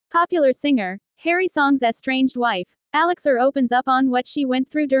Popular singer, Harrysong's estranged wife, Alexer opens up on what she went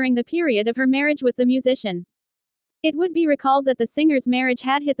through during the period of her marriage with the musician. It would be recalled that the singer's marriage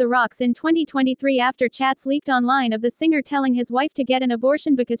had hit the rocks in 2023 after chats leaked online of the singer telling his wife to get an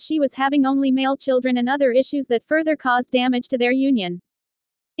abortion because she was having only male children and other issues that further caused damage to their union.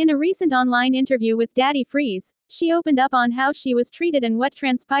 In a recent online interview with Daddy Freeze, she opened up on how she was treated and what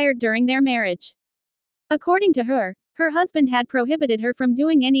transpired during their marriage. According to her, her husband had prohibited her from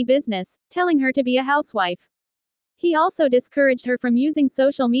doing any business, telling her to be a housewife. He also discouraged her from using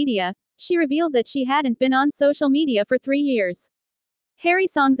social media. She revealed that she hadn't been on social media for 3 years.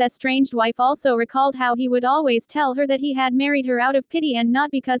 Harrysong's estranged wife also recalled how he would always tell her that he had married her out of pity and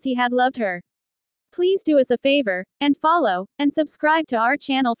not because he had loved her. Please do us a favor, and follow, and subscribe to our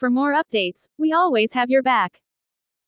channel for more updates. We always have your back.